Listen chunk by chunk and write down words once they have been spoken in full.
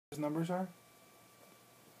numbers are?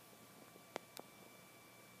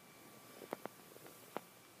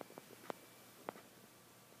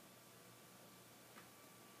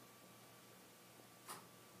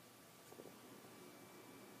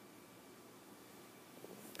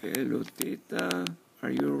 Pelotita, are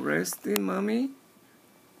you resting, mommy?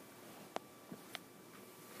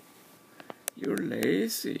 You're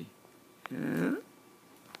lazy. Yeah?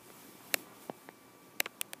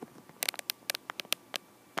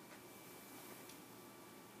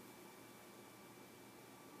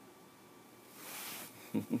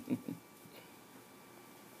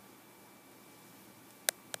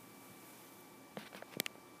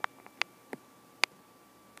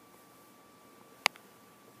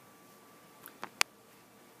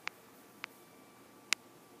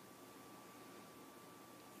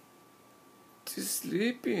 She's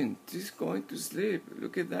sleeping. She's going to sleep.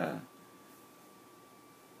 Look at that.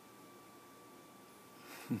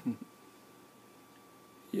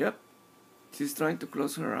 Yep. She's trying to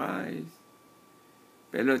close her eyes.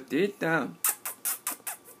 Pelotita.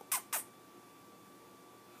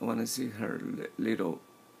 I want to see her little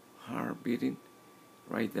heart beating.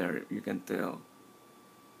 Right there, you can tell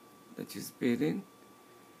that she's beating.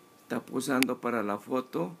 Está posando para la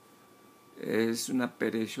foto. Es una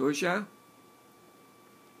perezosa.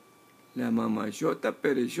 La mamachota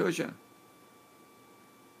perezosa.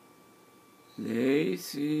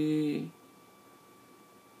 Lazy.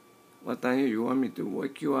 What time do you want me to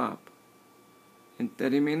wake you up? In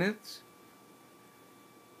 30 minutes?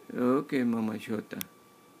 Okay, mamachota.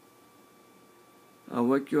 I'll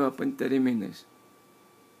wake you up in 30 minutes.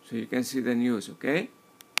 So you can see the news, okay?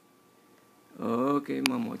 Okay,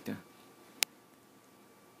 mamota.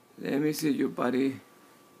 Let me see your body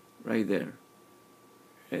right there.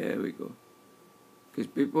 There we go. Because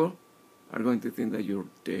people are going to think that you're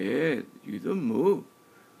dead. You don't move.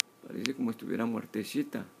 Parece como estuviera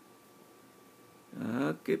muertecita.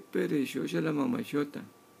 Ah, qué perezosa la mamachota.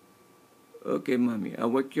 Okay, mommy. I'll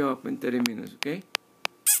wake you up in 30 minutes, okay?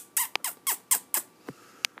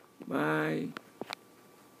 Bye.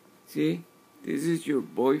 See? This is your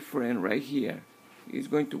boyfriend right here. He's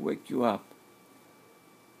going to wake you up.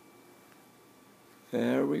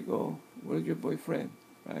 There we go. Where's your boyfriend?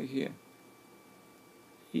 Right here.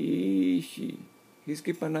 Easy. He's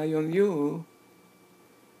keeping an eye on you.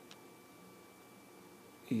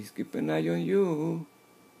 He's keeping an eye on you.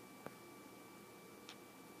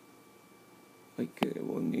 Ay, qué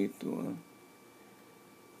bonito, ¿eh?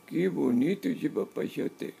 Qué bonito,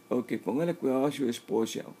 papachote. Ok, póngale cuidado a su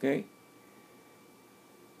esposa, ¿ok?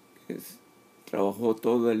 Trabajó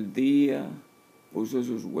todo el día, puso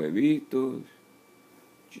sus huevitos.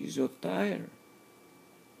 She's so tired.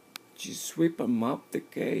 She sweep and mop the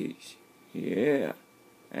cage. Yeah.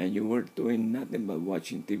 And you were doing nothing but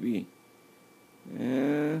watching TV.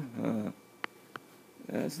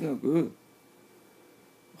 That's not good.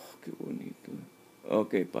 Oh, qué bonito.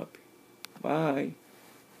 Okay, papi. Bye.